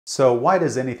So why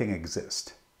does anything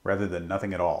exist rather than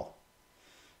nothing at all?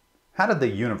 How did the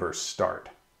universe start?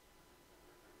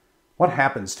 What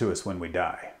happens to us when we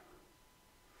die?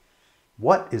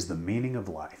 What is the meaning of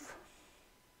life?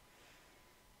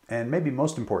 And maybe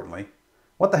most importantly,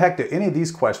 what the heck do any of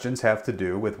these questions have to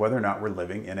do with whether or not we're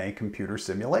living in a computer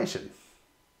simulation?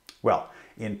 Well,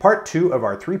 in part 2 of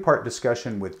our 3-part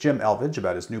discussion with Jim Elvidge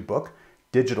about his new book,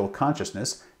 Digital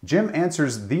Consciousness, Jim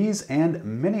answers these and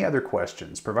many other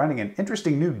questions, providing an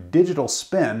interesting new digital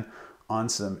spin on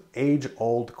some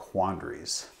age-old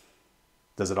quandaries.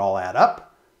 Does it all add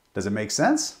up? Does it make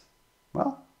sense?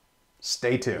 Well,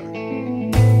 stay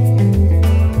tuned.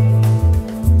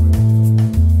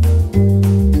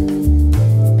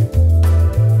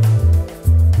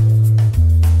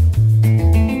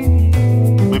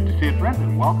 Live to see it, friends,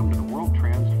 and welcome to the World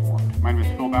Transformed. My name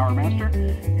is Phil Bowermaster,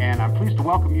 and I'm pleased to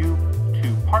welcome you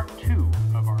to part 2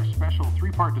 of our special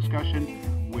 3-part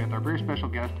discussion with our very special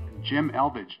guest, Jim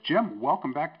Elvidge. Jim,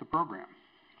 welcome back to the program.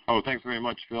 Oh, thanks very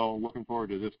much, Phil. Looking forward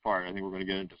to this part. I think we're going to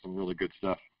get into some really good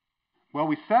stuff. Well,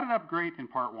 we set it up great in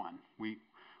part 1.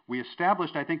 We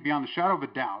established, I think, beyond the shadow of a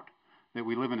doubt, that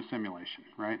we live in a simulation,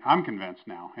 right? I'm convinced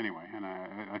now, anyway, and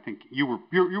I think you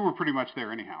were pretty much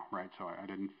there anyhow, right? So I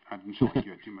didn't feel like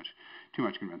you had too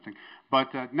much convincing.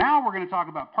 But now we're going to talk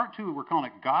about part 2. We're calling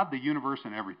it God, the Universe,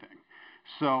 and Everything.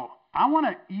 So I want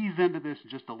to ease into this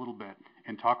just a little bit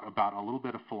and talk about a little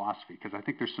bit of philosophy, because I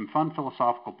think there's some fun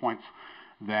philosophical points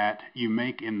that you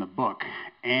make in the book.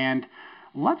 And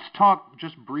let's talk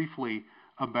just briefly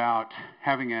about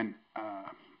having an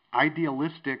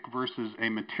idealistic versus a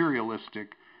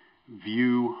materialistic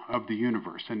view of the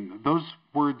universe. And those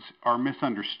words are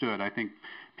misunderstood. I think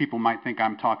people might think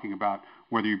I'm talking about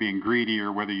whether you're being greedy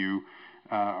or whether you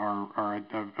are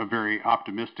a very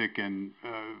optimistic and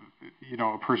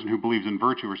a person who believes in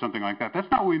virtue or something like that.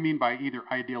 That's not what we mean by either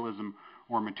idealism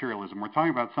or materialism. We're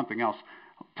talking about something else.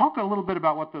 Talk a little bit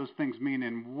about what those things mean,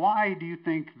 and why do you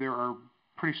think there are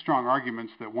pretty strong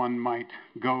arguments that one might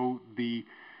go the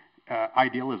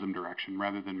idealism direction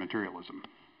rather than materialism?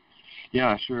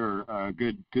 Yeah, sure.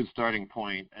 Good starting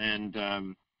point. And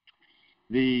I'm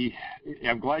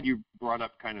glad you brought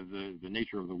up kind of the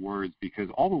nature of the words, because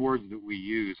all the words that we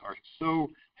use are so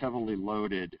heavily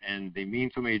loaded and they mean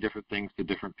so many different things to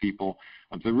different people.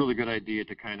 It's a really good idea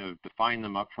to kind of define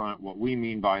them up front, what we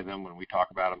mean by them when we talk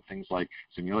about them, things like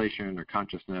simulation or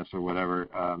consciousness or whatever.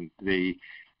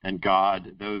 And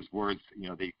God, those words,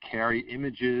 they carry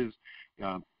images.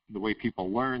 The way people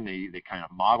learn, they kind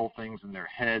of model things in their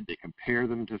head, they compare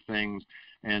them to things,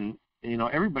 and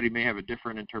everybody may have a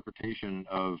different interpretation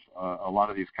of a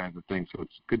lot of these kinds of things, so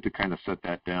it's good to kind of set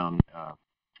that down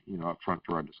up front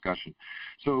for our discussion.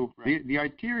 So right. the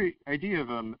idea of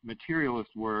a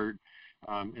materialist word,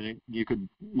 you could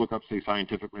look up, say,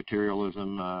 scientific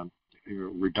materialism,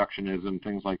 reductionism,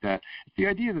 things like that. It's the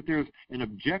idea that there's an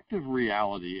objective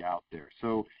reality out there.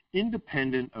 So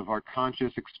independent of our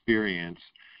conscious experience,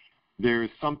 there's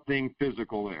something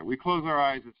physical there. We close our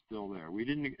eyes, it's still there.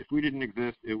 If we didn't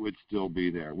exist, it would still be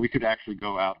there. We could actually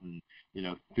go out and,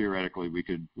 theoretically, we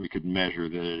could measure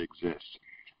that it exists.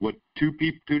 What two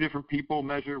different people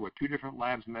measure, what 2 different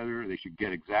labs measure, they should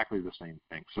get exactly the same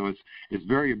thing. So it's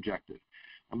very objective.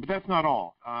 But that's not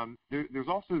all. There's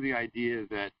also the idea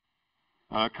that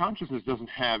consciousness doesn't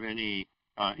have any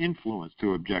influence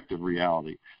to objective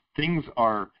reality. Things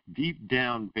are deep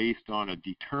down based on a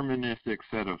deterministic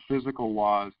set of physical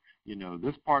laws.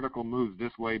 This particle moves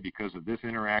this way because of this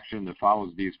interaction that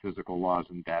follows these physical laws,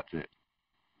 and that's it.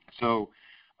 So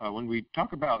when we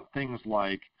talk about things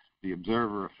like the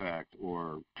observer effect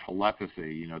or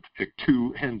telepathy, to pick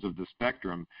 2 ends of the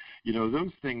spectrum,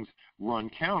 those things run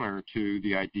counter to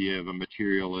the idea of a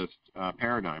materialist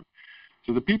paradigm.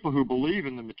 So the people who believe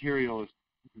in the materialist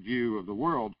view of the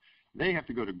world, they have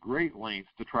to go to great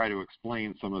lengths to try to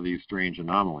explain some of these strange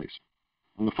anomalies.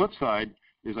 On the flip side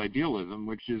is idealism,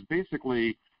 which is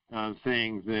basically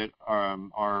saying that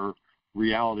our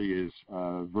reality is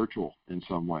virtual in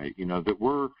some way, that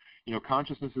we're,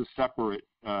 consciousness is separate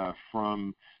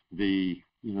from the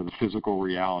physical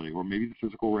reality, or maybe the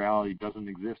physical reality doesn't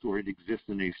exist, or it exists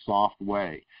in a soft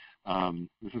way.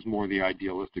 This is more the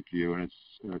idealistic view, and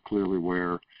it's clearly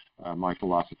where my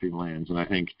philosophy lands. And I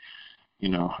think,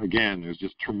 again, there's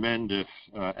just tremendous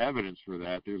evidence for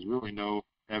that. There's really no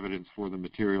evidence for the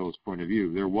materialist point of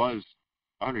view. There was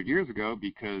 100 years ago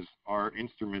because our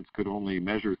instruments could only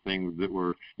measure things that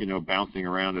were, bouncing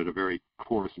around at a very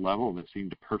coarse level that seemed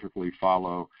to perfectly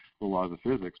follow the laws of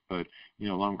physics. But,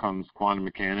 along comes quantum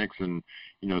mechanics and,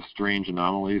 strange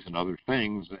anomalies and other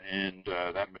things, and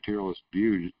that materialist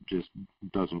view just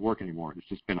doesn't work anymore. It's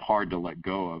just been hard to let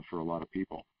go of for a lot of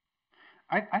people.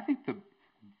 I think the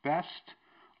best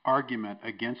argument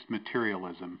against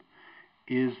materialism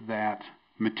is that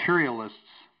materialists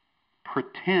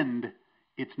pretend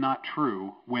it's not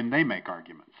true when they make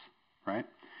arguments, right?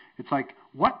 It's like,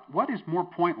 what is more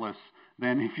pointless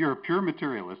than, if you're a pure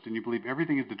materialist and you believe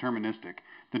everything is deterministic,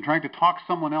 than trying to talk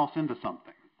someone else into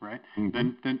something, right?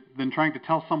 Mm-hmm. Than trying to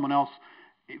tell someone else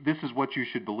this is what you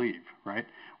should believe, right?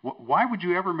 Why would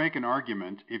you ever make an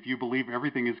argument if you believe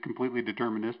everything is completely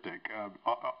deterministic?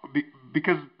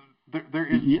 Because there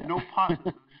is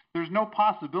there's no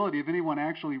possibility of anyone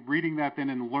actually reading that then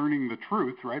and learning the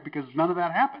truth, right? Because none of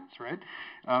that happens, right?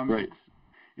 Right.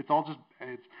 It's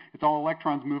all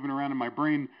electrons moving around in my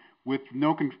brain with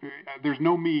there's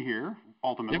no me here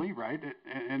ultimately, yep. Right?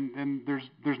 And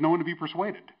there's no one to be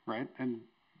persuaded, right? And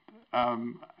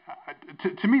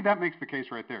to me that makes the case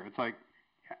right there. It's like,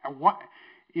 what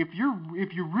if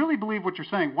you really believe what you're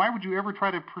saying, why would you ever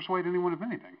try to persuade anyone of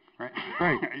anything, right?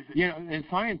 Right. And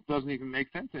science doesn't even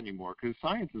make sense anymore because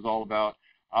science is all about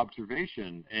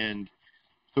observation, and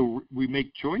so we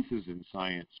make choices in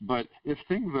science. But if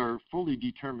things are fully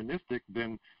deterministic,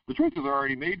 then the choices are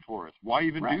already made for us. Why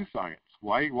even do science?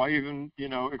 Why even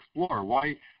explore?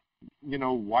 Why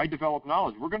develop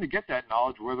knowledge? We're going to get that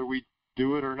knowledge whether we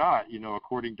do it or not.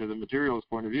 According to the materialist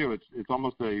point of view, it's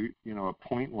almost a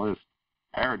pointless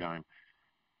paradigm.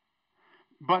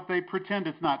 But they pretend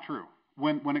it's not true.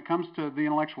 When it comes to the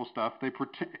intellectual stuff, they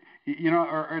pretend,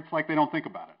 or it's like they don't think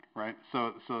about it, right?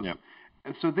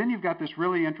 So then you've got this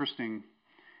really interesting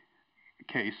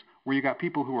case where you got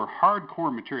people who are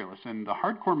hardcore materialists, and the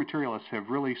hardcore materialists have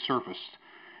really surfaced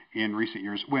in recent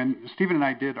years. When Stephen and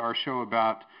I did our show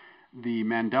about the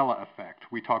Mandela effect,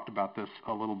 we talked about this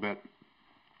a little bit.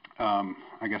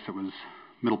 I guess it was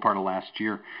middle part of last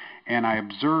year, and I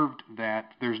observed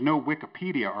that there's no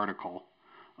Wikipedia article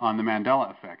on the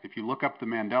Mandela effect. If you look up the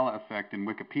Mandela effect in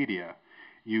Wikipedia,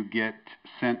 you get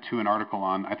sent to an article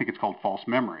on, I think it's called false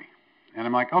memory. And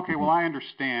I'm like, okay, well, I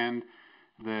understand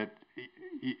that,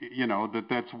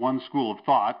 that's one school of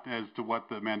thought as to what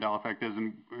the Mandela effect is.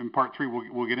 And in part 3,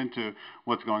 we'll get into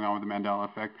what's going on with the Mandela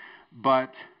effect.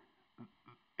 But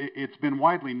it's been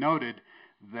widely noted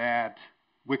that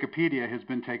Wikipedia has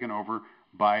been taken over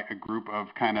by a group of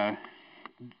kind of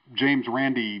James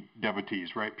Randi devotees,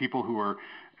 right? People who are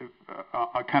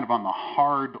kind of on the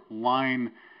hard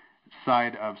line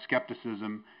side of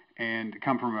skepticism and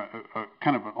come from a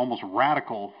kind of an almost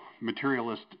radical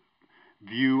materialist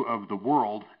view of the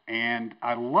world. And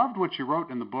I loved what you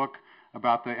wrote in the book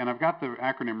about and I've got the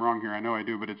acronym wrong here, I know I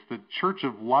do, but it's the Church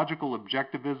of Logical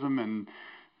Objectivism and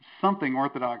something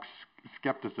Orthodox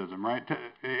Skepticism, right?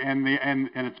 And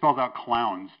it spells out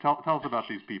clowns. Tell us about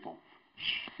these people.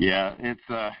 Yeah,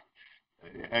 it's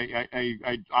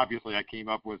I obviously I came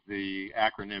up with the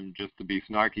acronym just to be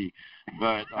snarky,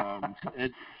 but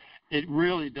it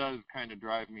really does kind of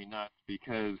drive me nuts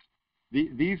because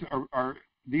these are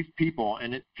these people,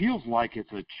 and it feels like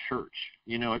it's a church.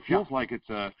 It feels like it's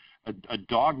a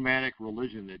dogmatic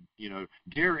religion that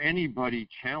dare anybody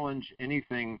challenge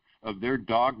anything of their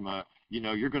dogma.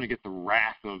 You're going to get the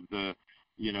wrath of the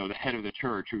the head of the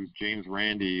church, who's James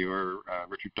Randi or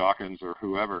Richard Dawkins or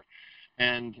whoever.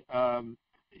 And,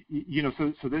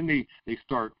 so then they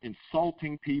start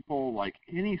insulting people like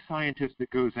any scientist that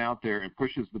goes out there and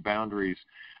pushes the boundaries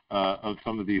of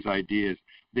some of these ideas.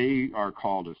 They are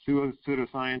called a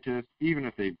pseudoscientist, even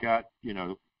if they've got,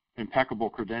 impeccable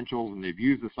credentials and they've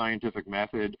used the scientific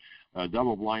method,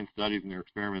 double-blind studies in their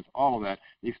experiments, all of that.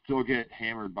 They still get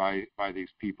hammered by these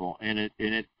people, and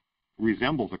it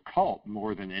resembles a cult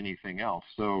more than anything else.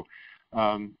 So,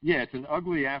 it's an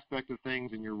ugly aspect of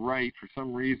things, and you're right. For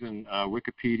some reason,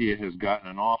 Wikipedia has gotten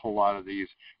an awful lot of these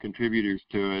contributors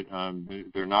to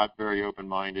it. They're not very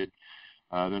open-minded.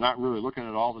 They're not really looking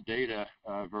at all the data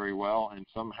very well, and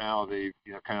somehow they've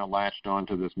kind of latched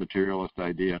onto this materialist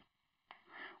idea.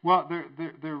 Well,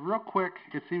 they're real quick,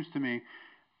 it seems to me,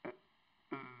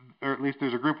 or at least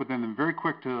there's a group within them, very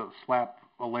quick to slap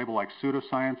a label like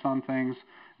pseudoscience on things,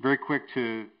 very quick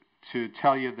to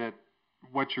tell you that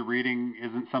what you're reading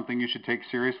isn't something you should take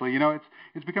seriously.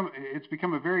 It's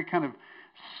become a very kind of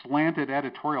slanted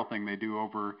editorial thing they do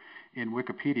over in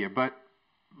Wikipedia.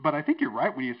 But I think you're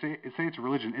right when you say it's a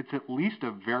religion. It's at least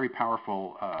a very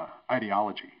powerful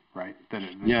ideology, right? It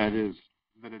is.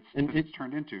 That it's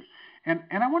turned into. And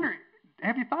I wonder,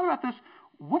 have you thought about this?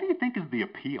 What do you think is the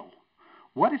appeal?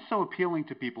 What is so appealing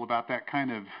to people about that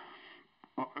kind of,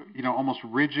 almost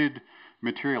rigid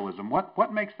materialism?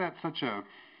 What makes that such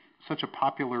a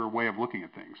popular way of looking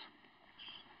at things?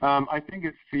 I think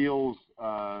it feels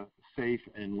safe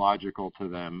and logical to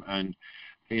them, and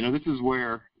this is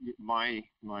where my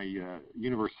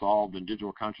universe solved and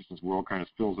digital consciousness world kind of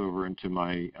spills over into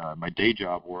my day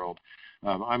job world.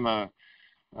 I'm a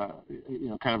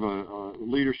kind of a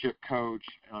leadership coach,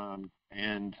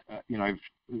 and I've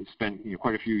spent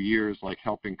quite a few years like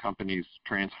helping companies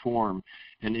transform.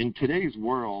 And in today's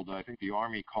world, I think the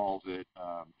Army calls it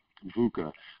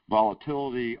VUCA: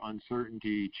 volatility,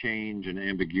 uncertainty, change, and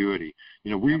ambiguity.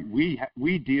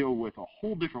 We deal with a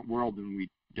whole different world than we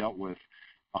dealt with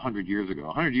 100 years ago.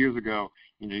 100 years ago,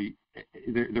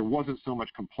 there wasn't so much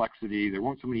complexity. There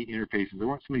weren't so many interfaces. There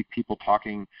weren't so many people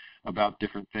talking about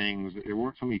different things. There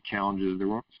weren't so many challenges.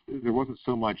 There wasn't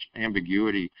so much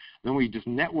ambiguity. Then we just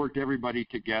networked everybody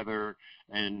together,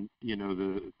 and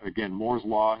again, Moore's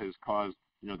law has caused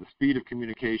the speed of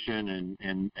communication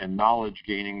and knowledge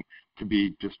gaining to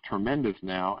be just tremendous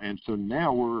now. And so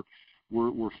now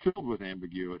we're filled with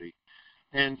ambiguity.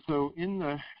 And so in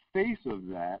the face of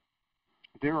that,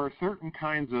 there are certain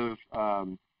kinds of,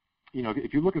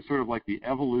 if you look at sort of like the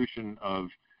evolution of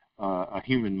a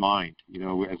human mind,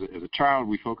 as a child,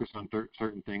 we focus on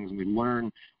certain things and we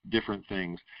learn different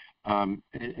things.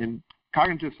 And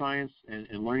cognitive science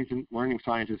and learning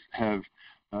scientists have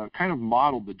kind of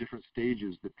modeled the different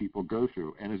stages that people go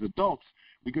through. And as adults,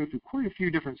 we go through quite a few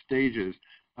different stages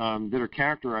that are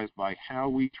characterized by how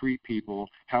we treat people,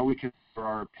 how we consider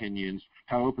our opinions,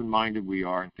 how open-minded we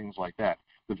are, and things like that.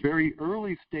 The very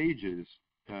early stages,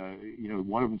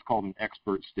 one of them is called an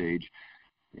expert stage,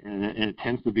 and it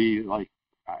tends to be like,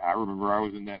 I remember I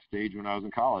was in that stage when I was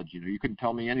in college. You couldn't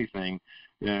tell me anything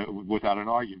without an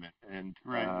argument, and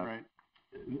right.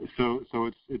 So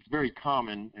it's very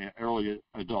common in early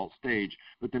adult stage,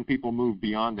 but then people move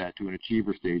beyond that to an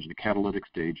achiever stage, and a catalytic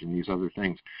stage, and these other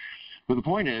things. But the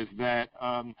point is that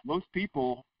most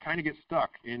people kind of get stuck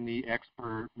in the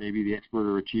expert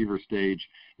or achiever stage,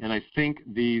 and I think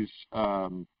these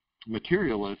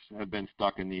materialists have been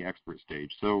stuck in the expert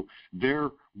stage. So their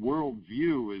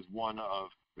worldview is one of,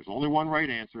 there's only one right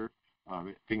answer,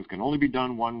 things can only be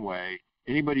done one way,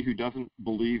 anybody who doesn't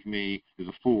believe me is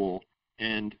a fool,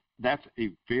 and that's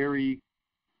a very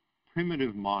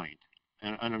primitive mind.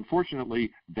 And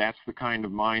unfortunately, that's the kind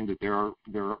of mind that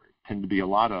there tend to be a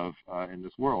lot of in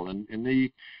this world. And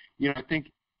they, I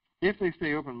think if they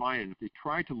stay open-minded, if they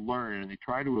try to learn and they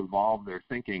try to evolve their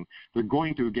thinking, they're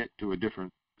going to get to a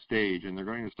different stage, and they're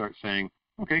going to start saying,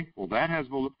 okay, well, that has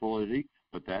validity,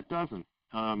 but that doesn't,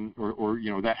 or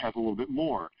that has a little bit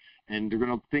more. And they're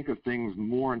going to think of things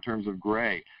more in terms of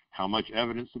gray. How much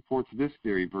evidence supports this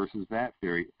theory versus that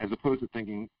theory, as opposed to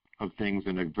thinking of things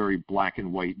in a very black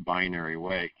and white binary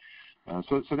way.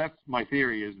 So that's my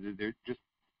theory, is that they're just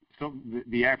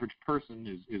the average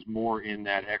person is more in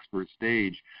that expert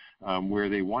stage where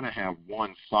they want to have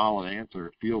one solid answer.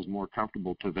 It feels more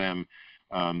comfortable to them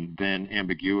than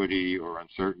ambiguity or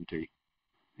uncertainty.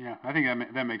 Yeah, I think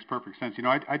that makes perfect sense.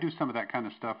 I do some of that kind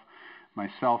of stuff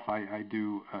myself. I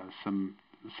do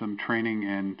some training,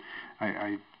 and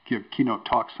I give keynote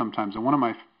talks sometimes. And one of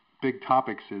my big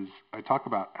topics is I talk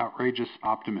about outrageous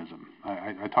optimism.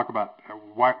 I talk about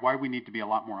why we need to be a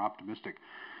lot more optimistic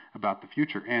about the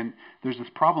future. And there's this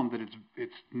problem that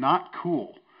it's not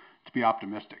cool to be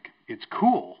optimistic. It's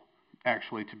cool,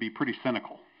 actually, to be pretty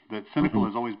cynical. That cynical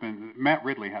has always been. Matt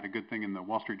Ridley had a good thing in the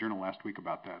Wall Street Journal last week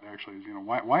about that. Actually, is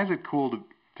why is it cool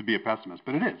to be a pessimist?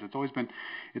 But it is. It's always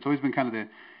been kind of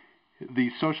the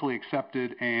socially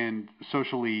accepted and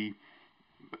socially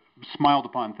smiled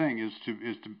upon thing is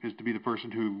to be the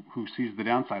person who sees the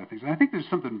downside of things. And I think there's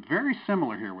something very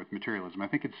similar here with materialism. I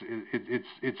think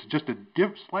it's just a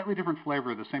slightly different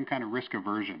flavor of the same kind of risk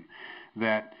aversion.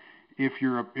 That if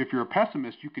you're a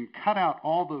pessimist, you can cut out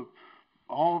all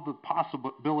the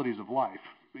possibilities of life.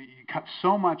 You cut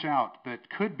so much out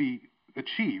that could be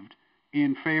achieved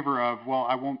in favor of, well,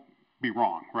 I won't be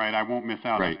wrong, right? I won't miss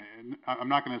out. Right. I'm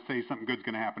not going to say something good's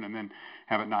going to happen and then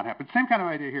have it not happen. Same kind of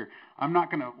idea here. I'm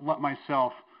not going to let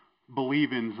myself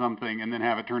believe in something and then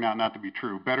have it turn out not to be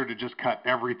true. Better to just cut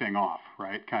everything off,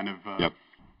 right? Kind of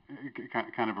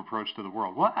approach to the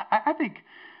world. Well, I think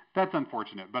that's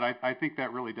unfortunate, but I think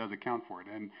that really does account for it.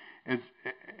 And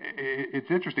it's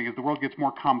interesting, as the world gets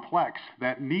more complex,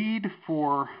 that need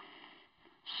for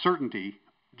certainty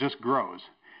just grows.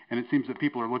 And it seems that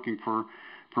people are looking for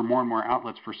more and more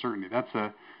outlets for certainty. That's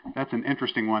an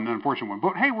interesting one, an unfortunate one.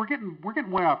 But hey, we're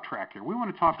getting way off track here. We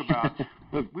want to talk about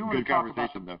good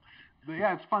conversation though.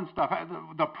 Yeah, it's fun stuff.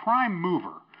 The prime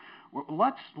mover.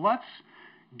 Let's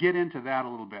get into that a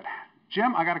little bit.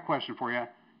 Jim, I got a question for you.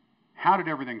 How did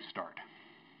everything start?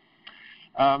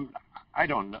 I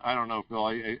don't know,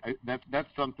 Phil. That's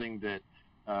something that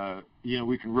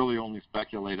we can really only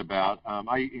speculate about.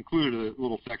 I included a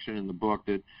little section in the book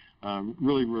that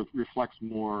really reflects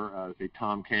more, say,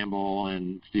 Tom Campbell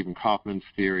and Stephen Kaufman's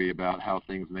theory about how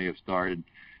things may have started,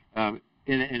 and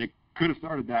it could have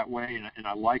started that way, and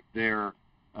I like their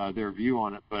view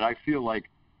on it. But I feel like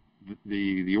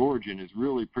the origin is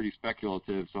really pretty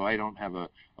speculative, so I don't have a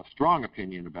strong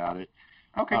opinion about it.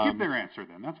 Okay, give their answer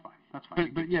then. That's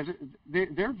fine. But yeah,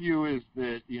 their view is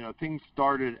that things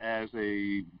started as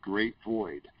a great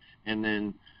void, and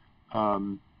then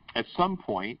at some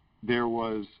point there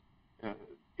was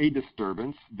a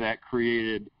disturbance that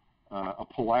created a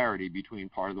polarity between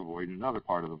part of the void and another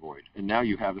part of the void, and now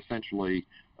you have essentially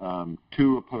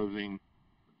two opposing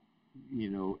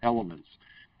elements,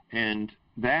 and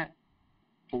that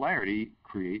polarity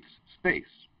creates space.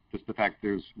 Just the fact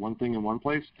there's one thing in one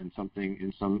place and something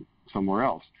in somewhere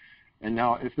else. And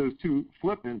now if those two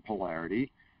flip in polarity,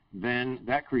 then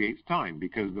that creates time,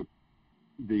 because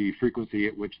the frequency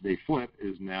at which they flip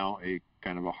is now a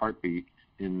kind of a heartbeat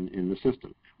in the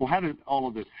system. Well, how did all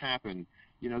of this happen?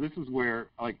 This is where,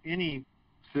 like any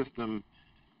system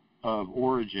of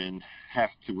origin, has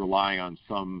to rely on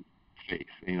some faith.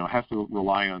 Has to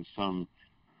rely on some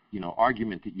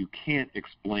argument that you can't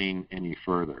explain any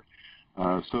further.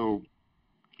 So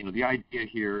the idea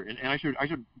here, and I should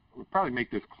probably make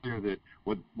this clear, that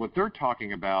what they're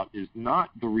talking about is not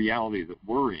the reality that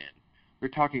we're in. They're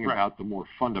talking about the more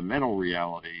fundamental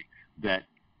reality that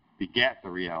begat the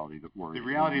reality that we're in. The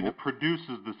reality that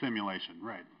produces the simulation,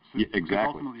 right? So, yeah, exactly.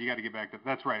 Ultimately, you got to get back to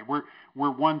that's right. We're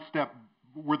one step.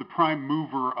 We're the prime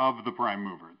mover of the prime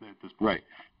mover at this point. Right.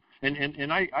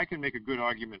 And I can make a good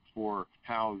argument for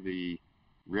how the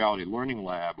Reality Learning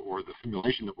Lab, or the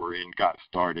simulation that we're in, got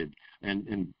started,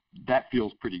 and that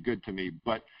feels pretty good to me.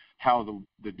 But how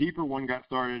the deeper one got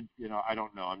started, I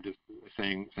don't know. I'm just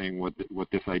saying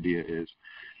what this idea is,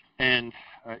 and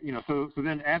so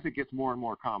then as it gets more and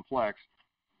more complex,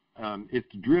 it's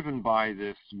driven by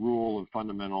this rule of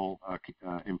fundamental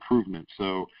improvement.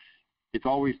 So it's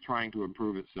always trying to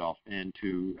improve itself and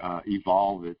to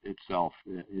evolve itself,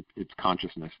 its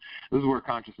consciousness. This is where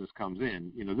consciousness comes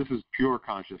in. This is pure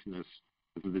consciousness.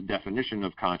 This is the definition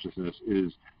of consciousness,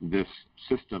 is this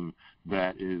system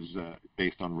that is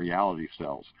based on reality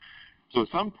cells. So at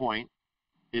some point,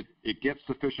 it gets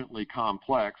sufficiently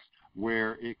complex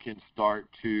where it can start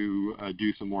to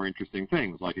do some more interesting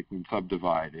things, like it can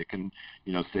subdivide. It can,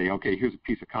 say, okay, here's a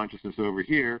piece of consciousness over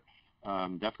here.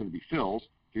 That's going to be Phil's.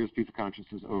 Here's a piece of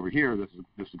consciousness over here. This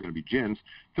is going to be Jim's.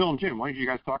 Phil and Jim, why don't you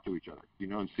guys talk to each other,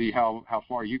 and see how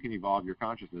far you can evolve your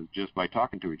consciousness just by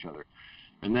talking to each other.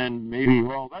 And then maybe,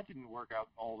 well, that didn't work out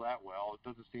all that well. It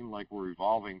doesn't seem like we're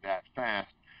evolving that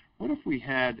fast. What if we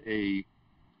had a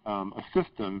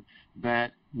system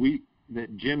that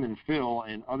Jim and Phil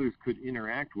and others could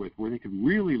interact with, where they could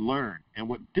really learn? And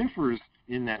what differs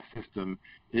in that system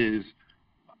is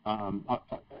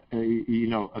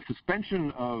a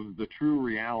suspension of the true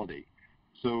reality.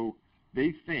 So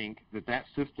they think that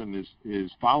system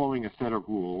is following a set of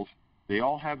rules. They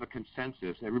all have a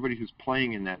consensus. Everybody who's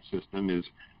playing in that system is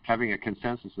having a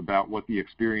consensus about what the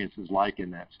experience is like in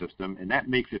that system, and that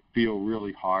makes it feel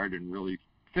really hard and really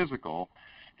physical.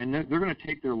 And they're going to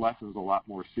take their lessons a lot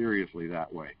more seriously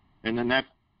that way. And then that's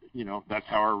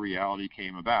how our reality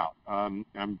came about. I'm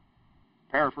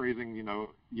paraphrasing,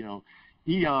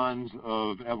 eons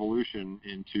of evolution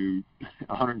into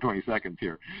 120 seconds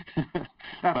here.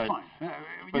 That's fine.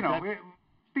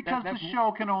 Because the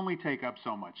show can only take up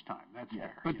so much time. That's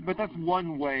fair. But that's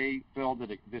one way, Phil,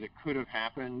 that it could have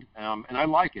happened, and I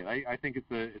like it. I think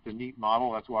it's a neat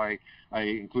model. That's why I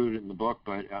included it in the book.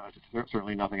 But it's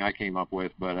certainly nothing I came up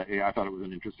with. But I thought it was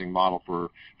an interesting model for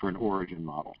an origin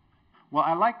model. Well,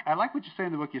 I like what you say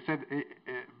in the book. You said,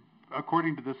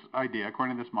 according to this idea,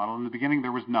 according to this model, in the beginning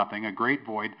there was nothing, a great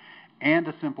void, and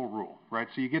a simple rule. Right.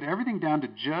 So you get everything down to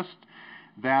just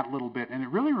that little bit, and it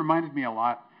really reminded me a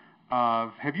lot.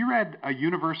 Have you read A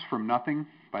Universe from Nothing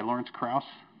by Lawrence Krauss?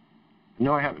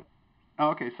 No, I haven't.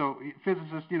 Oh, okay, so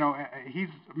physicist, he's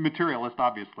a materialist,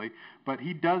 obviously, but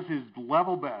he does his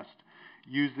level best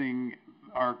using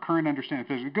our current understanding of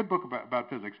physics. A good book about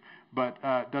physics, but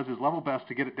does his level best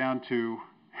to get it down to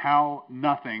how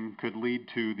nothing could lead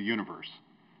to the universe.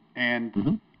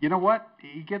 And you know what?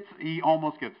 He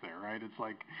almost gets there, right? It's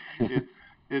like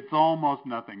It's almost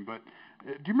nothing. But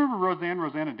do you remember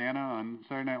Rosanna on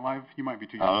Saturday Night Live? You might be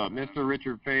too young. Mr.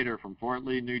 Richard Fader from Fort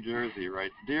Lee, New Jersey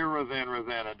writes, "Dear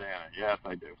Rosanna Dana." Yes,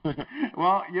 I do.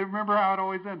 Well, you remember how it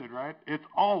always ended, right? It's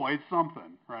always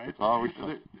something, right? It's always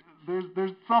something.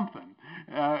 There's something,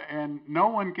 and no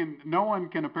one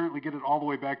can apparently get it all the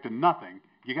way back to nothing.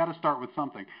 You got to start with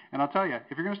something. And I'll tell you,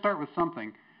 if you're going to start with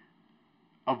something,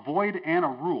 a void and a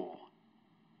rule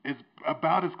is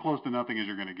about as close to nothing as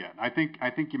you're going to get. I think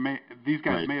these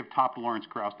guys may have topped Lawrence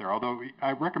Krauss there. Although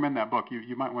I recommend that book.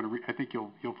 You might want to read. I think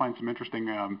you'll find some interesting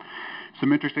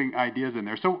ideas in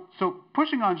there. So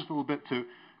pushing on just a little bit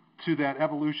to that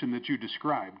evolution that you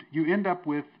described, you end up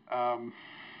with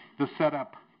the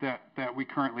setup that we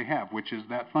currently have, which is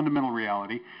that fundamental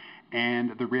reality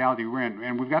and the reality we're in.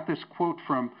 And we've got this quote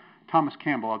from Thomas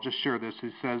Campbell. I'll just share this. He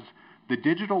says, "The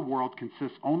digital world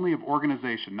consists only of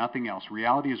organization, nothing else.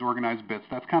 Reality is organized bits."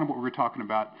 That's kind of what we were talking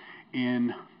about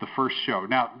in the first show.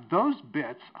 Now, those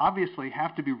bits obviously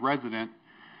have to be resident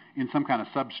in some kind of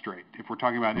substrate if we're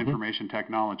talking about information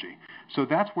technology. So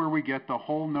that's where we get the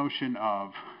whole notion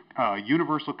of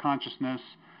universal consciousness,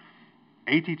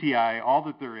 ATTI, all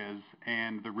that there is,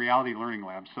 and the Reality Learning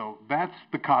Lab. So that's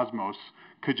the cosmos.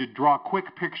 Could you draw a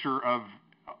quick picture of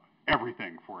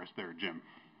everything for us there, Jim?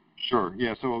 Sure.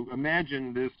 Yeah. So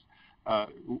imagine this,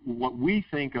 what we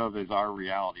think of as our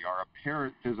reality, our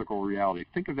apparent physical reality.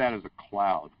 Think of that as a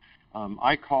cloud.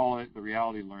 I call it the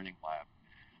Reality Learning Lab.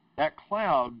 That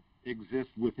cloud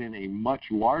exists within a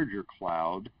much larger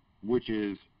cloud, which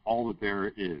is all that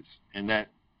there is. And that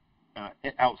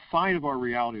outside of our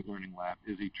Reality Learning Lab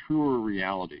is a truer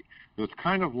reality. So it's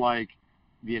kind of like,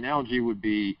 the analogy would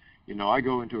be, I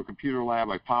go into a computer lab,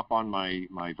 I pop on my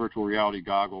virtual reality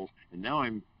goggles, and now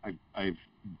I've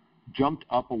jumped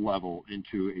up a level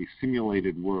into a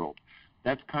simulated world.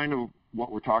 That's kind of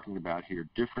what we're talking about here,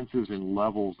 differences in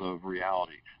levels of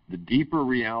reality. The deeper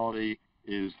reality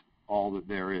is all that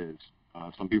there is.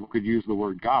 Some people could use the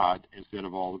word God instead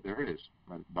of all that there is.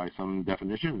 By some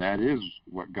definition, that is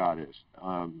what God is.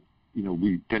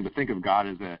 We tend to think of God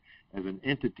as an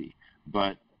entity,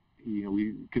 but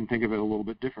we can think of it a little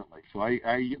bit differently. So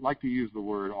I like to use the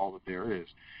word all that there is.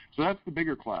 So that's the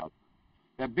bigger cloud.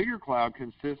 That bigger cloud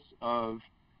consists of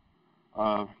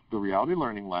the Reality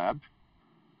Learning Lab,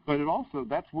 but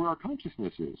that's where our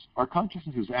consciousness is. Our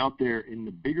consciousness is out there in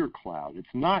the bigger cloud.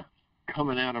 It's not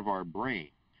coming out of our brain.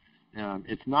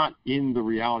 It's not in the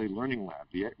Reality Learning Lab.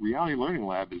 The Reality Learning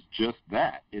Lab is just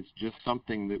that. It's just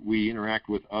something that we interact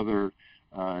with other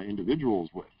individuals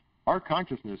with. Our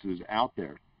consciousness is out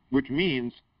there, which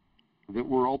means that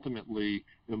we're ultimately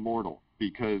immortal,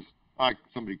 because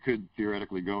somebody could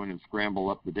theoretically go in and scramble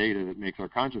up the data that makes our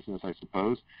consciousness, I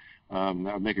suppose. That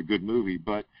would make a good movie.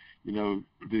 But the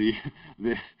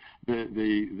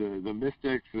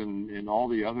mystics and all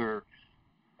the other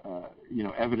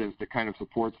evidence that kind of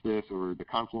supports this, or the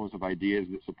confluence of ideas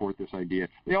that support this idea,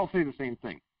 they all say the same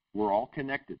thing. We're all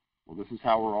connected. Well, this is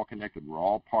how we're all connected. We're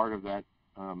all part of that,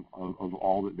 of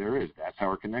all that there is. That's how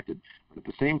we're connected. But at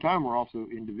the same time, we're also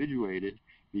individuated,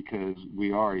 because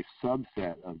we are a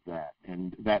subset of that,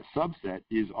 and that subset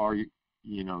is our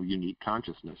unique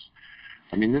consciousness.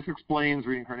 I mean, this explains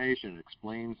reincarnation. It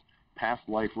explains past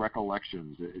life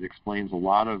recollections. It explains a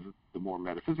lot of the more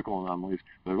metaphysical anomalies,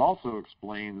 but it also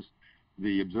explains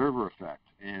the observer effect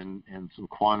and some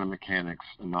quantum mechanics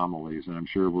anomalies, and I'm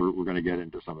sure we're going to get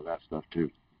into some of that stuff too.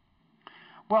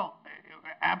 Well,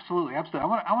 absolutely. I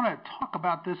want to talk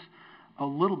about this a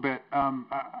little bit.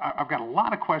 I've got a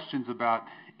lot of questions about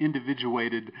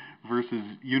individuated versus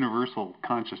universal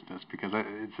consciousness, because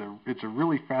it's a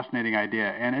really fascinating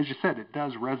idea, and as you said, it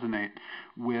does resonate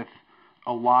with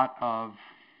a lot of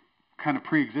kind of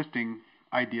pre-existing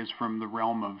ideas from the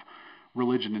realm of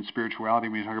religion and spirituality.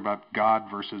 When you talk about God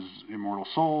versus immortal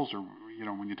souls, or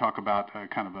when you talk about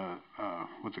kind of a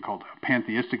what's it called, a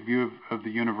pantheistic view of the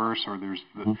universe, or there's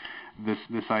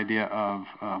this idea of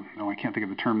I can't think of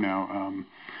the term now.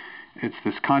 It's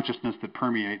this consciousness that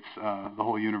permeates the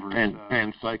whole universe.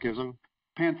 Panpsychism.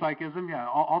 Panpsychism, yeah.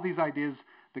 All these ideas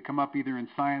that come up either in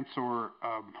science or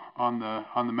on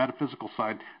the metaphysical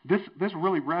side. This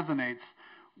really resonates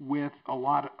with a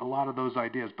lot of those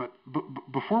ideas. But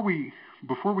before we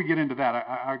get into that,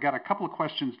 I got a couple of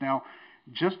questions now,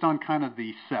 just on kind of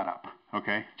the setup,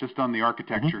 okay? Just on the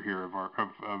architecture here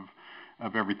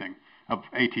of everything, of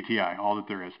ATTI, all that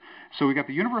there is. So we got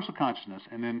the universal consciousness,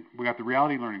 and then we got the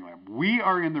Reality Learning Lab. We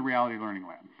are in the Reality Learning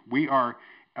Lab. We are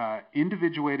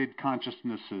individuated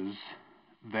consciousnesses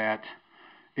that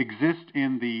exist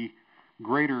in the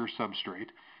greater substrate,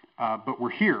 but we're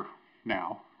here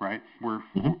now, right?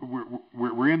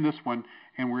 We're in this one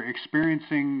and we're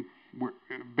experiencing.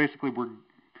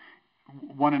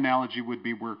 One analogy would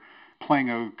be we're playing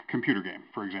a computer game,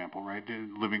 for example, right?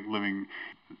 Living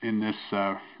in this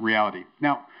reality.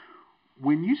 Now,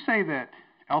 when you say that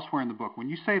elsewhere in the book, when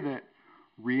you say that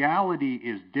reality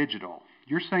is digital,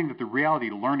 you're saying that the Reality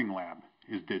Learning Lab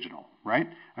is digital, right?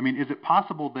 I mean, is it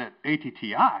possible that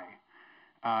ATTI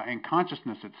and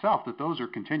consciousness itself, that those are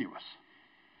continuous?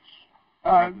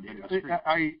 I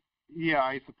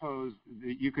suppose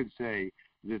that you could say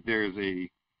that there's a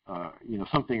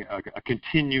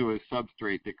continuous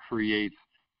substrate that creates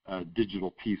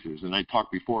digital pieces. And I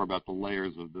talked before about the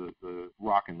layers of the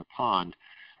rock in the pond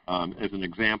as an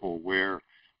example where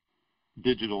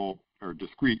digital or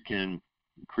discrete can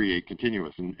create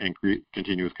continuous, and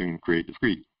continuous can create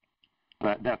discrete.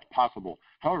 That's possible.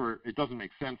 However, it doesn't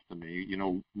make sense to me.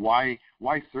 Why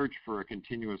search for a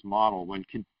continuous model when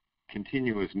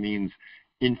continuous means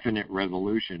infinite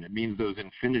resolution? It means those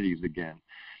infinities again.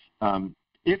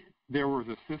 If there was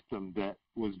a system that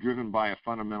was driven by a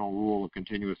fundamental rule of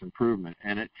continuous improvement,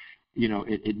 and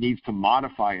it needs to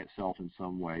modify itself in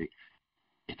some way,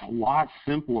 it's a lot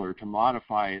simpler to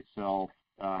modify itself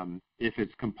if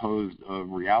it's composed of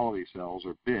reality cells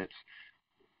or bits,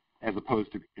 as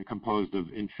opposed to composed of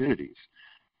infinities.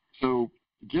 So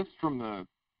just from the,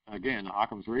 again,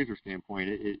 Occam's razor standpoint,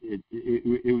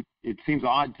 it seems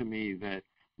odd to me that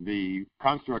the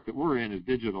construct that we're in is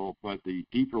digital, but the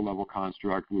deeper level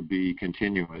construct would be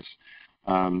continuous.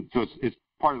 So it's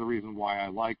part of the reason why I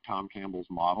like Tom Campbell's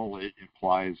model. It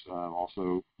implies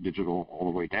also digital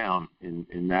all the way down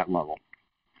in that level.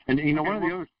 And one of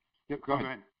the other. Yep, go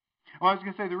ahead. Well, I was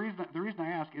going to say the reason I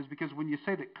ask is because when you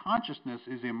say that consciousness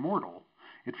is immortal,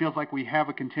 it feels like we have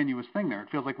a continuous thing there. It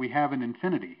feels like we have an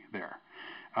infinity there.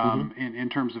 In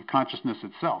terms of consciousness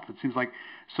itself, it seems like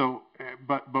so.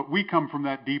 But we come from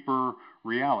that deeper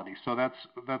reality. So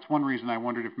that's one reason I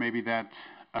wondered if maybe that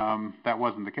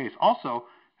wasn't the case. Also,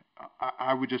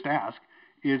 I would just ask: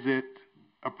 is it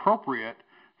appropriate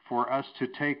for us to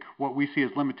take what we see as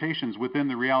limitations within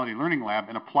the Reality Learning Lab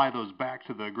and apply those back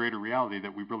to the greater reality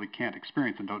that we really can't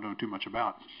experience and don't know too much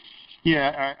about?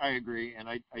 Yeah, I agree, and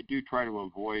I do try to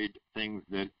avoid things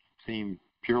that seem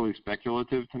purely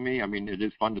speculative to me. I mean, it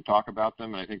is fun to talk about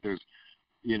them, and I think there's,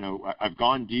 I've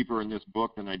gone deeper in this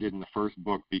book than I did in the first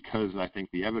book because I think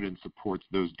the evidence supports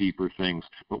those deeper things.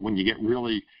 But when you get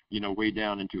really, way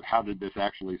down into how did this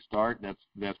actually start,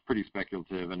 that's pretty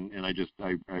speculative, and I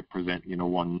present,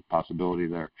 one possibility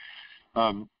there.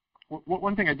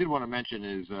 One thing I did want to mention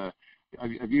is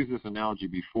I've used this analogy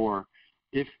before.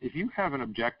 If you have an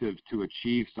objective to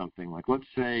achieve something, like let's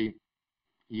say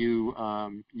you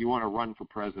want to run for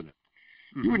president,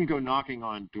 you wouldn't go knocking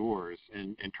on doors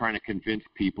and trying to convince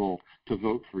people to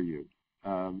vote for you.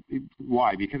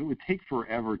 Why? Because it would take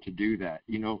forever to do that.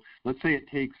 Let's say it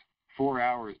takes 4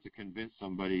 hours to convince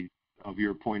somebody of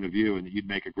your point of view and that you'd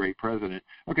make a great president.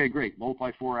 Okay, great.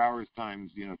 Multiply 4 hours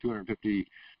times 250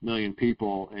 million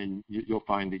people, and you'll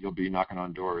find that you'll be knocking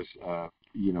on doors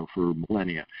for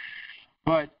millennia.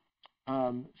 But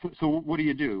so what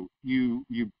do? You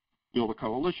build a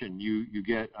coalition. You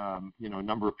get a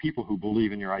number of people who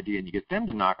believe in your idea, and you get them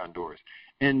to knock on doors.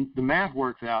 And the math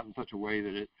works out in such a way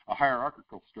that a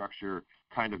hierarchical structure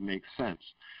kind of makes sense.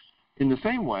 In the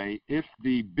same way, if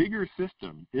the bigger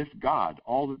system, if God,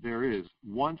 all that there is,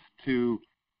 wants to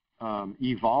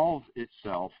evolve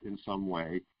itself in some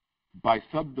way by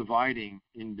subdividing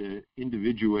into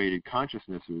individuated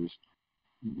consciousnesses,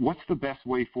 what's the best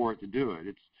way for it to do it?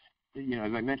 It's,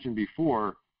 as I mentioned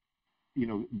before,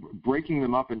 breaking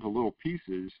them up into little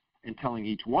pieces and telling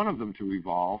each one of them to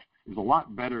evolve is a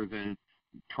lot better than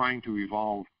trying to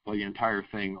evolve the entire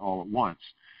thing all at once.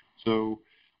 So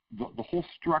the whole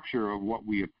structure of what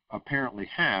we apparently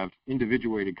have,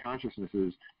 individuated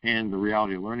consciousnesses and the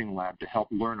Reality Learning Lab to help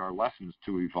learn our lessons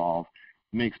to evolve,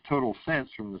 makes total sense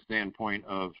from the standpoint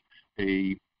of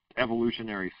a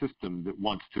evolutionary system that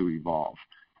wants to evolve.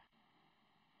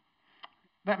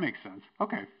 That makes sense.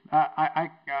 Okay,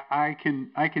 I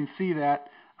can see that.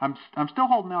 I'm still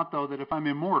holding out though that if I'm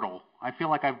immortal, I feel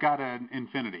like I've got an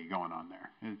infinity going on there.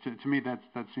 To me, that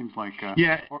seems like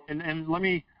and let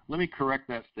me correct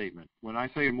that statement. When I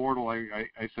say immortal, I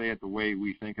say it the way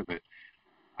we think of it.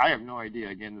 I have no idea.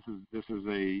 Again, this is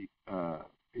a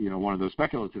one of those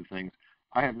speculative things.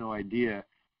 I have no idea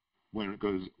when it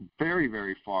goes very,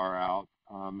 very far out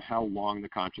how long the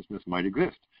consciousness might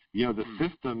exist. The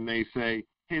system may say,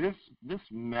 hey, this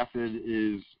method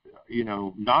is,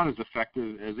 not as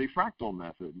effective as a fractal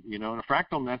method, and a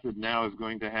fractal method now is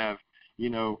going to have,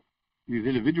 these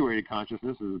individuated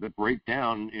consciousnesses that break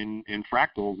down in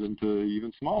fractals into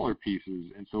even smaller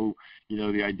pieces. And so,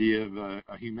 the idea of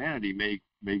a humanity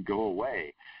may go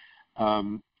away.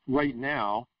 Right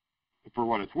now, for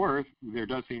what it's worth, there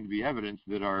does seem to be evidence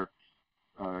that our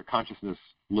consciousness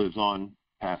lives on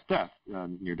past death,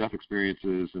 near-death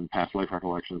experiences and past life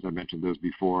recollections. I mentioned those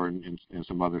before, and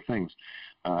some other things,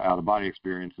 out-of-body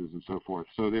experiences and so forth.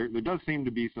 So there does seem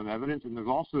to be some evidence, and there's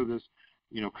also this,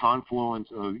 confluence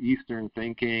of Eastern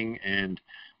thinking and,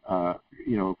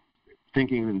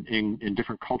 thinking in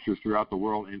different cultures throughout the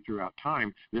world and throughout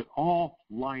time that all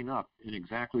line up in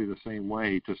exactly the same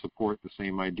way to support the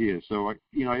same ideas. So,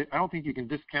 I don't think you can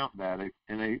discount that.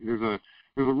 There's a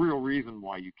real reason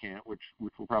why you can't, which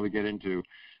we'll probably get into.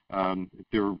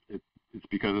 It's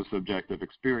because of subjective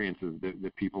experiences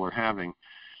that people are having.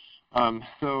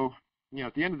 So,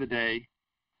 at the end of the day,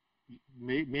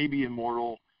 maybe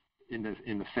immortal in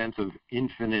the sense of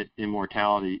infinite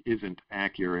immortality isn't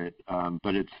accurate,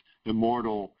 but it's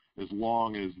immortal as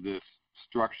long as this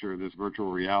structure, this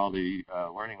virtual reality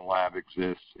learning lab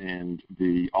exists, and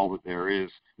all that there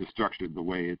is structured the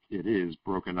way it is,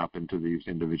 broken up into these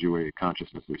individuated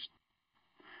consciousnesses.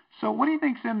 So what do you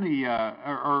think's in the,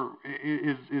 or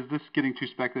is this getting too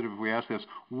speculative if we ask this,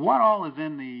 what all is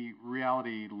in the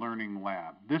reality learning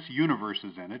lab? This universe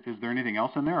is in it. Is there anything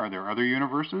else in there? Are there other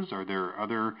universes? Are there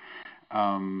other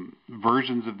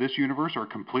versions of this universe or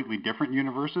completely different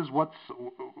universes? What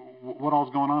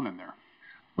all's going on in there?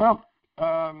 Well,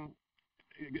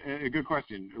 a good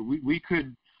question. We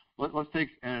could, let's take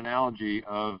an analogy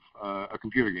of a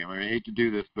computer game. I hate to do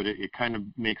this, but it kind of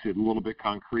makes it a little bit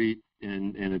concrete,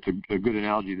 and it's a good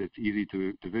analogy that's easy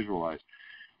to visualize.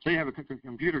 Say you have a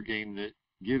computer game that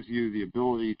gives you the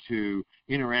ability to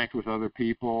interact with other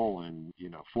people and,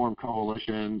 form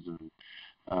coalitions and,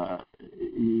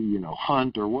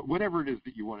 hunt or whatever it is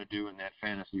that you want to do in that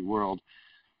fantasy world.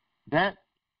 That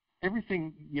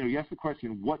everything, you ask the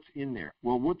question, what's in there?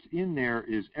 Well, what's in there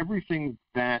is everything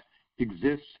that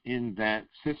exists in that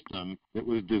system that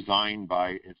was designed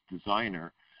by its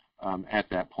designer at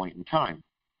that point in time.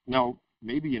 Now,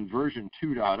 maybe in version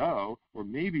 2.0, or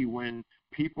maybe when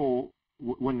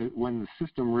the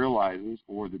system realizes,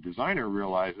 or the designer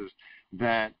realizes,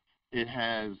 that it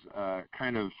has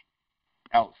kind of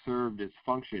outserved its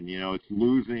function, it's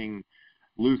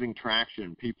losing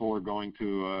traction. People are going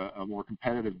to a more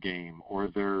competitive game, or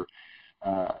there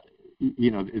are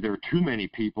too many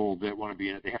people that want to be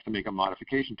in it. They have to make a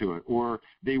modification to it, or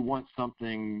they want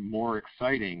something more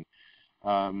exciting.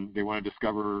 They want to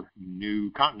discover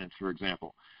new continents, for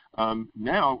example.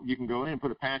 Now you can go in and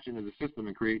put a patch into the system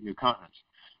and create new continents.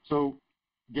 So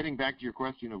getting back to your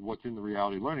question of what's in the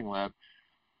Reality Learning Lab,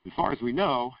 as far as we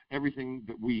know, everything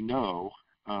that we know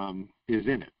is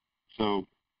in it. So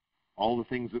all the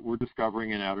things that we're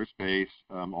discovering in outer space,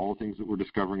 all the things that we're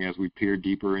discovering as we peer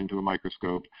deeper into a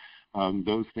microscope,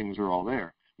 those things are all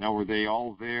there. Now, were they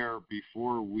all there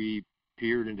before we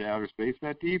peered into outer space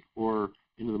that deep or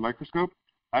into the microscope?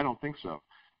 I don't think so.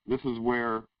 This is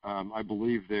where I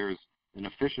believe there's an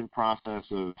efficient process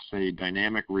of, say,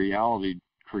 dynamic reality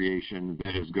creation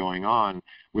that is going on,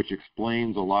 which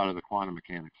explains a lot of the quantum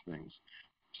mechanics things.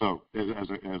 So as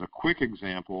a quick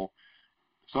example,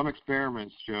 some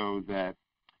experiments show that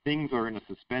things are in a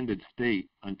suspended state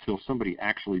until somebody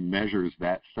actually measures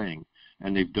that thing.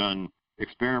 And they've done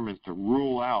experiments to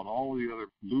rule out all the other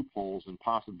loopholes and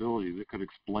possibilities that could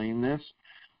explain this.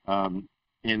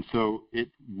 And so it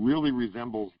really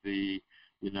resembles the,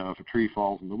 if a tree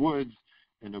falls in the woods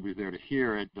and nobody's there to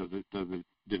hear it,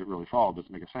 did it really fall? Does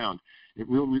it make a sound? It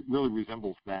really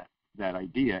resembles that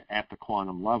idea at the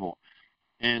quantum level.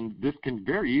 And this can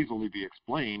very easily be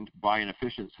explained by an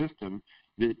efficient system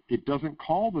that it doesn't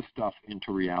call the stuff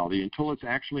into reality until it's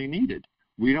actually needed.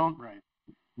 We don't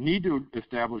need to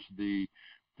establish the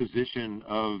position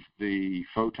of the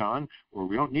photon, or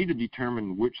we don't need to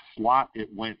determine which slot it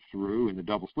went through in the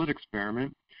double slit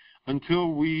experiment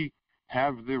until we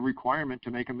have the requirement to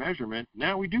make a measurement.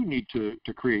 Now we do need to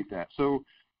create that. So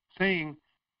saying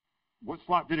what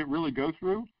slot did it really go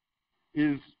through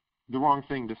is the wrong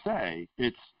thing to say.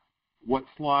 It's what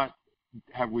slot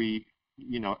have we,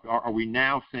 are we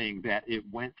now saying that it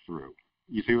went through?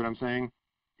 You see what I'm saying?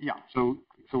 Yeah. So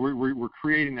we're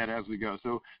creating that as we go.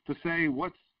 So to say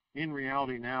what's in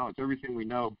reality now, it's everything we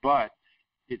know, but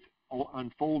it's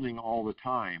unfolding all the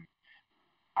time.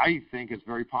 I think it's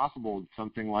very possible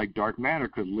something like dark matter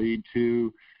could lead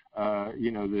to,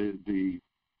 the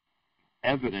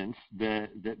evidence that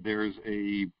there's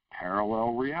a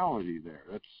parallel reality there.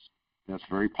 That's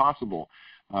very possible.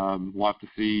 We'll have to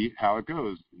see how it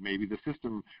goes. Maybe the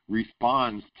system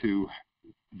responds to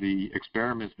the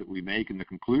experiments that we make and the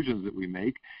conclusions that we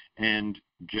make, and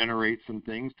generate some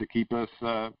things to keep us,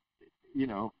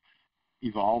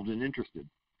 evolved and interested.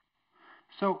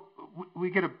 So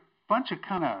we get a bunch of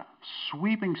kind of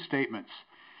sweeping statements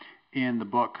in the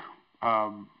book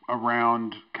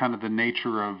around kind of the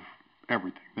nature of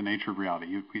everything, the nature of reality.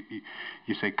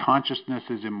 You say consciousness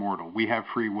is immortal. We have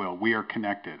free will. We are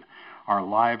connected. Our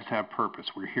lives have purpose.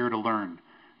 We're here to learn.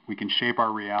 We can shape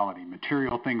our reality.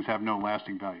 Material things have no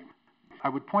lasting value. I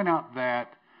would point out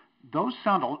that those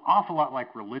sound an awful lot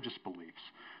like religious beliefs.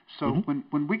 So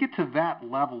when we get to that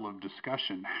level of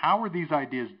discussion, how are these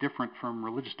ideas different from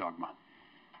religious dogma?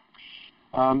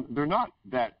 They're not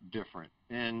that different.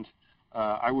 And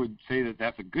I would say that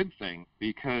that's a good thing,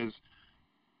 because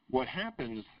what's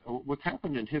happened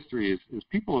in history is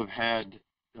people have had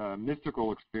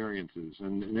mystical experiences,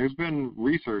 and there's been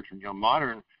research,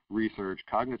 modern research.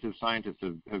 Cognitive scientists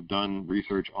have done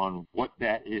research on what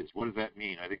that is. What does that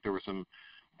mean? I think there were some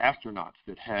astronauts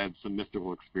that had some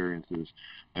mystical experiences.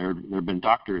 There have been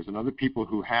doctors and other people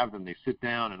who have them. They sit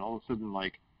down, and all of a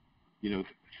sudden,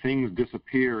 things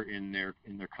disappear in their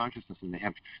consciousness, and they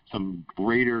have some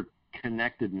greater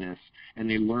connectedness, and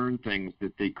they learn things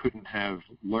that they couldn't have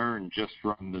learned just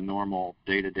from the normal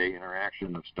day-to-day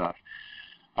interaction of stuff.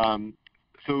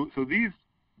 So these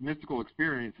mystical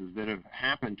experiences that have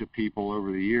happened to people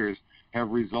over the years have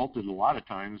resulted a lot of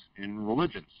times in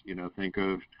religions. Think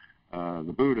of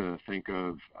the Buddha, think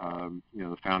of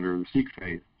the founder of the Sikh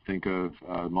faith, think of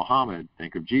Muhammad,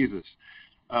 think of Jesus.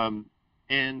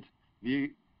 And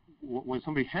when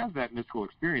somebody has that mystical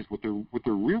experience, what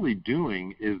they're really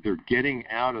doing is they're getting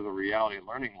out of the reality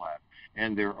learning lab,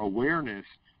 and their awareness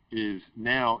is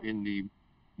now in the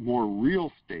more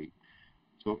real state.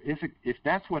 So if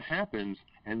that's what happens,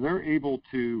 and they're able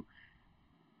to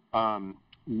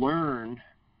learn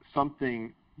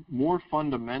something more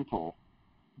fundamental,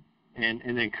 and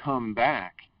then come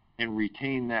back and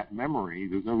retain that memory,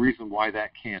 there's no reason why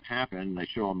that can't happen. They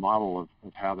show a model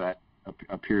of how that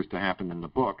appears to happen in the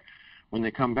book. When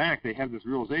they come back, they have this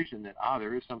realization that,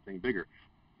 there is something bigger.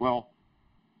 Well,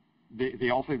 they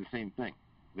all say the same thing.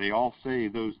 They all say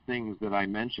those things that I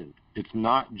mentioned. It's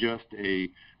not just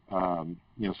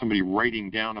somebody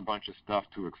writing down a bunch of stuff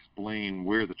to explain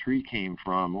where the tree came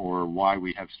from or why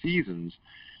we have seasons.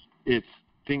 It's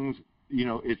things,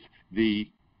 it's the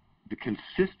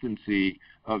consistency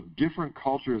of different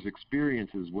cultures'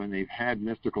 experiences when they've had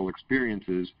mystical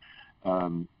experiences.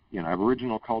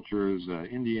 Aboriginal cultures,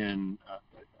 Indian,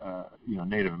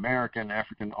 Native American,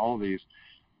 African, all of these.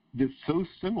 It's so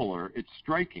similar, it's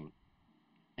striking.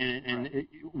 And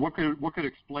what could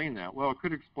explain that? Well, it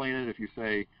could explain it if you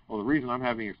say, well, the reason I'm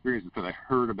having experience is because I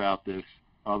heard about this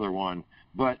other one.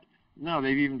 But no,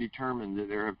 they've even determined that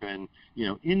there have been,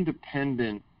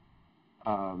 independent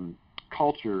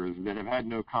cultures that have had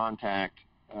no contact,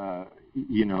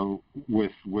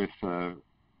 with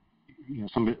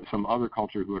some other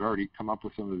culture who had already come up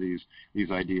with some of these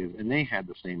ideas, and they had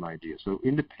the same idea. So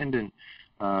independent,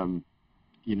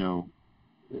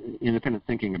 independent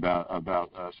thinking about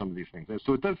some of these things.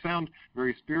 So it does sound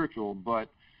very spiritual, but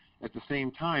at the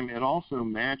same time, it also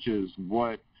matches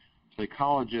what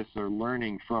psychologists are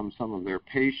learning from some of their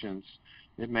patients.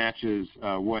 It matches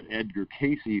what Edgar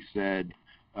Cayce said,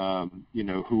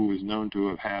 who was known to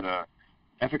have had a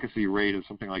efficacy rate of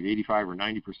something like 85 or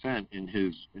 90% in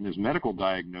his medical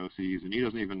diagnoses, and he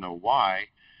doesn't even know why.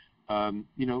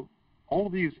 All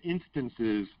these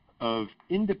instances of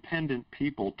independent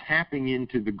people tapping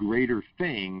into the greater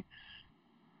thing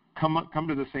come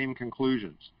to the same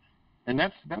conclusions, and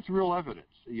that's real evidence.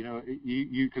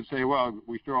 You could say, well,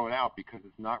 we throw it out because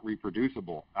it's not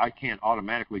reproducible. I can't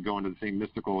automatically go into the same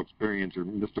mystical experience or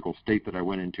mystical state that I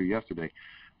went into yesterday.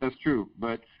 That's true,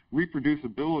 but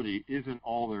reproducibility isn't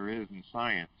all there is in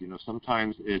science.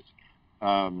 Sometimes it's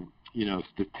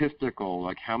statistical,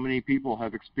 like how many people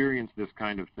have experienced this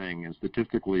kind of thing, and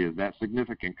statistically, is that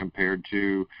significant compared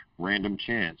to random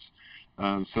chance?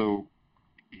 So,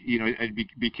 I'd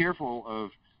be careful of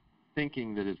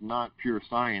thinking that it's not pure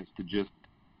science to just,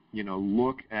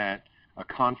 look at a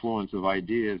confluence of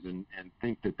ideas and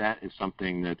think that is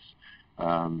something that's,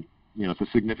 it's a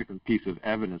significant piece of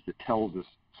evidence that tells us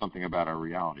something about our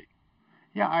reality.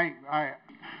 Yeah,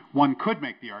 one could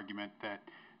make the argument that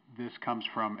this comes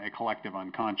from a collective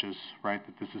unconscious, right?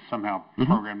 That this is somehow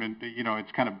programmed, and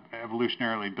it's kind of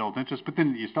evolutionarily built into us. But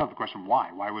then you still have the question,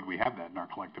 why? Why would we have that in our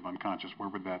collective unconscious? Where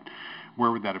would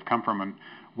that have come from, and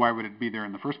why would it be there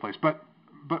in the first place? But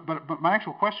my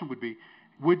actual question would be,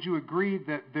 would you agree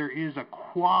that there is a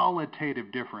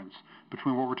qualitative difference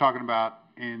between what we're talking about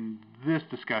in this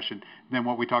discussion than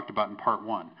what we talked about in part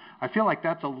one. I feel like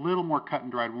that's a little more cut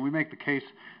and dried. When we make the case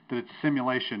that it's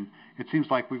simulation, it seems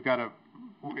like we've got to,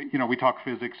 we talk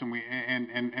physics and we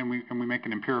make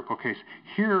an empirical case.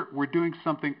 Here we're doing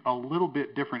something a little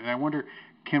bit different, and I wonder,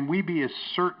 can we be as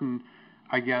certain,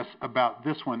 I guess, about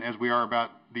this one as we are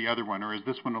about the other one, or is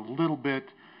this one a little bit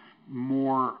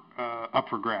more up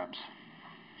for grabs?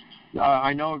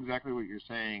 I know exactly what you're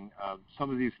saying. Some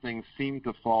of these things seem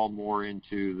to fall more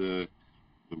into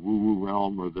the woo-woo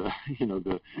realm or the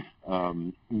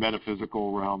the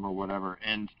metaphysical realm or whatever,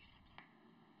 and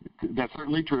that's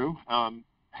certainly true.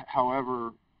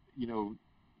 However,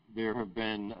 there have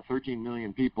been 13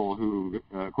 million people who,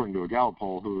 according to a Gallup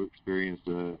poll, who experienced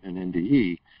an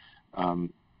NDE,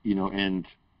 and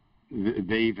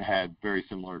they've had very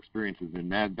similar experiences,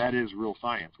 and that is real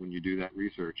science when you do that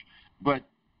research. But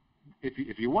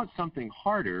if you want something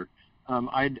harder,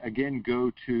 I'd again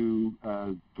go to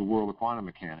the world of quantum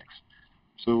mechanics.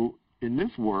 So in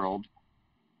this world,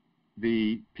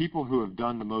 the people who have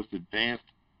done the most advanced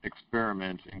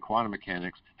experiments in quantum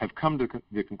mechanics have come to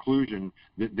the conclusion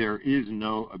that there is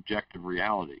no objective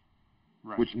reality,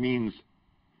 right. Which means,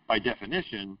 by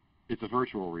definition, it's a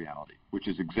virtual reality, which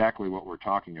is exactly what we're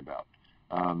talking about.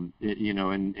 In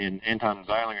Anton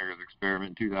Zeilinger's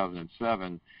experiment in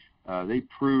 2007, they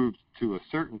proved to a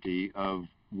certainty of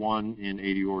 1 in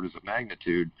 80 orders of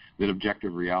magnitude that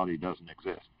objective reality doesn't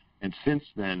exist. And since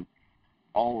then,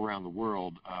 all around the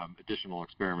world, additional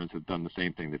experiments have done the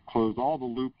same thing. They've closed all the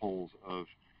loopholes of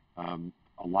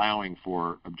allowing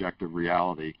for objective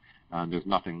reality. There's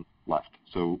nothing left.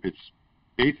 So it's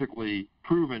basically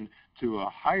proven to a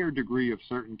higher degree of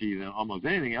certainty than almost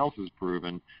anything else is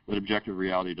proven that objective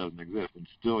reality doesn't exist. And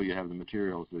still you have the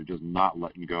materials that are just not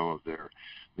letting go of their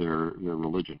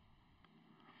religion.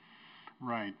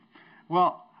 Right.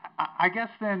 Well, I guess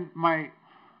then my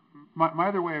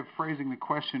other way of phrasing the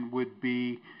question would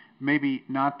be maybe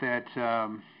not that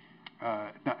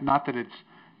it's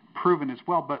proven as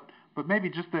well, but maybe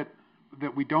just that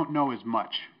we don't know as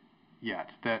much yet.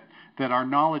 That our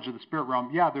knowledge of the spirit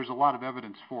realm, there's a lot of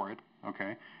evidence for it,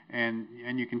 okay, and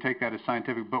you can take that as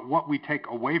scientific. But what we take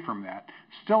away from that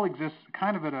still exists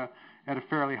kind of at a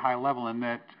fairly high level, and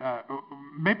that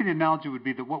maybe the analogy would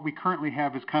be that what we currently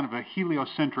have is kind of a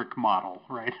heliocentric model,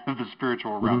 right, of the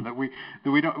spiritual realm. Mm-hmm.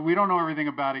 That we don't know everything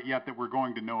about it yet. That we're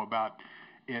going to know about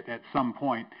it at some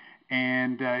point,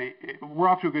 and we're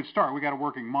off to a good start. We got a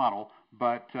working model,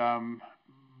 but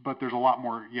there's a lot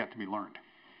more yet to be learned.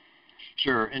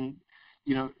 Sure, and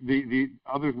the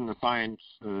other than the science,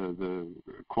 the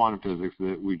quantum physics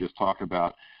that we just talked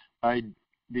about,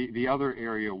 the other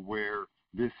area where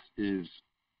this is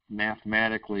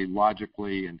mathematically,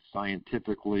 logically, and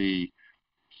scientifically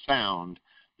sound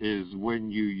is when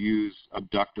you use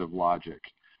abductive logic.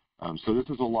 So this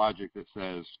is a logic that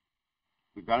says,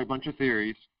 we've got a bunch of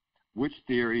theories. Which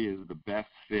theory is the best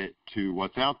fit to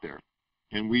what's out there?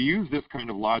 And we use this kind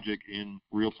of logic in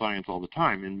real science all the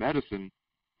time. In medicine,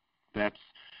 that's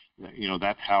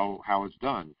how it's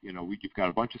done. You've got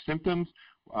a bunch of symptoms.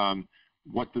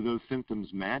 What do those symptoms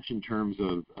match in terms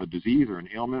of a disease or an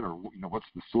ailment, or what's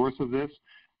the source of this?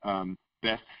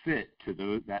 Best fit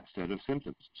to that set of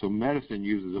symptoms. So medicine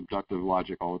uses abductive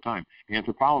logic all the time.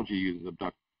 Anthropology uses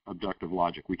abductive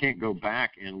logic. We can't go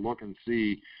back and look and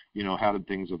see, how did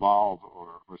things evolve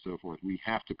or so forth. We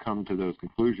have to come to those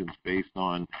conclusions based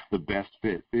on the best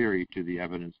fit theory to the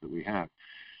evidence that we have.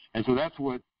 And so that's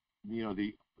what,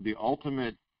 the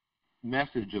ultimate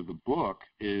message of the book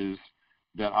is,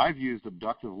 that I've used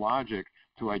abductive logic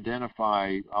to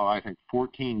identify, I think,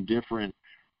 14 different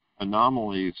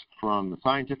anomalies from the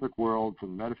scientific world,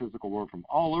 from the metaphysical world, from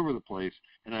all over the place,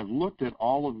 and I've looked at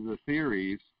all of the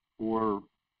theories or,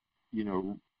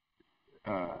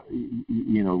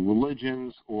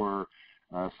 religions or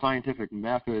scientific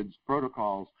methods,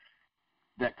 protocols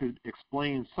that could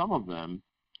explain some of them,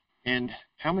 and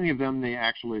how many of them they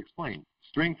actually explain.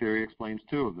 String theory explains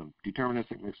 2 of them.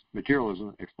 Deterministic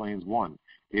materialism explains 1.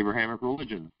 Abrahamic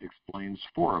religion explains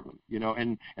 4 of them.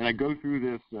 And I go through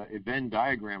this Venn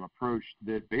diagram approach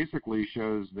that basically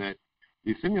shows that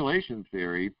the simulation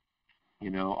theory, a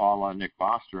la Nick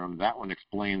Bostrom, that one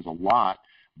explains a lot.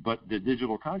 But the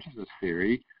digital consciousness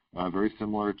theory, very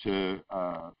similar to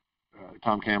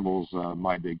Tom Campbell's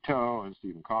My Big Toe and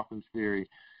Stephen Kaufman's theory,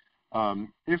 it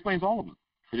explains all of them.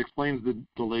 It explains the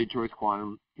delayed choice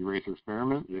quantum eraser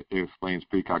experiment. It explains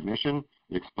precognition.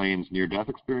 It explains near-death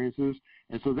experiences.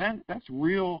 And so that's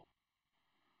real.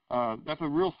 That's a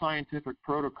real scientific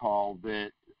protocol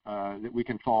that we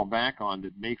can fall back on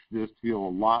that makes this feel a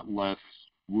lot less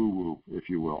woo-woo, if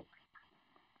you will.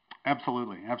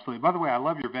 Absolutely, absolutely. By the way, I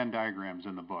love your Venn diagrams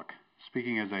in the book.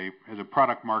 Speaking as a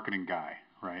product marketing guy,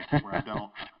 right? Where I've done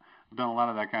a lot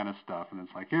of that kind of stuff, and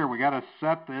it's like, here, we got to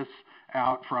set this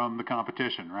out from the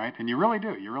competition, right? And you really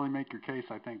do. You really make your case,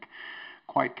 I think,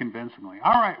 quite convincingly.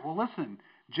 All right. Well, listen,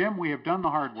 Jim, we have done the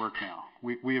hard work now.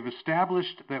 We have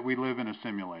established that we live in a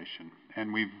simulation,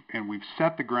 and we've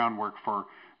set the groundwork for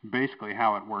basically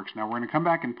how it works. Now we're going to come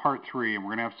back in part 3, and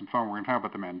we're going to have some fun. We're going to talk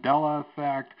about the Mandela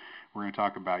effect. We're going to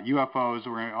talk about UFOs.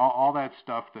 We're going to, all that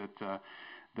stuff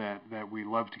that we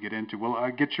love to get into. We'll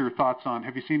get your thoughts on.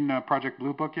 Have you seen Project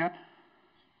Blue Book yet?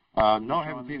 No, I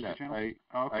haven't seen that. Okay.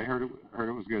 I heard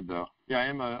it was good though. Yeah, I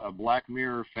am a Black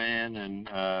Mirror fan, and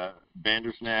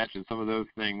Bandersnatch and some of those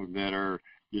things that are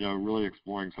really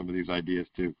exploring some of these ideas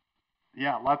too.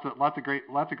 Yeah, lots of great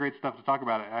stuff to talk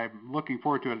about. I'm looking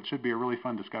forward to it. It should be a really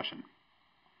fun discussion.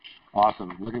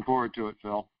 Awesome. Looking forward to it,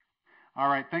 Phil. All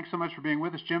right. Thanks so much for being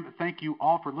with us, Jim. Thank you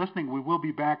all for listening. We will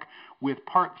be back with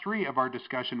part 3 of our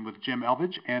discussion with Jim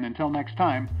Elvidge. And until next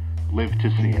time, live to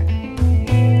see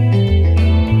it.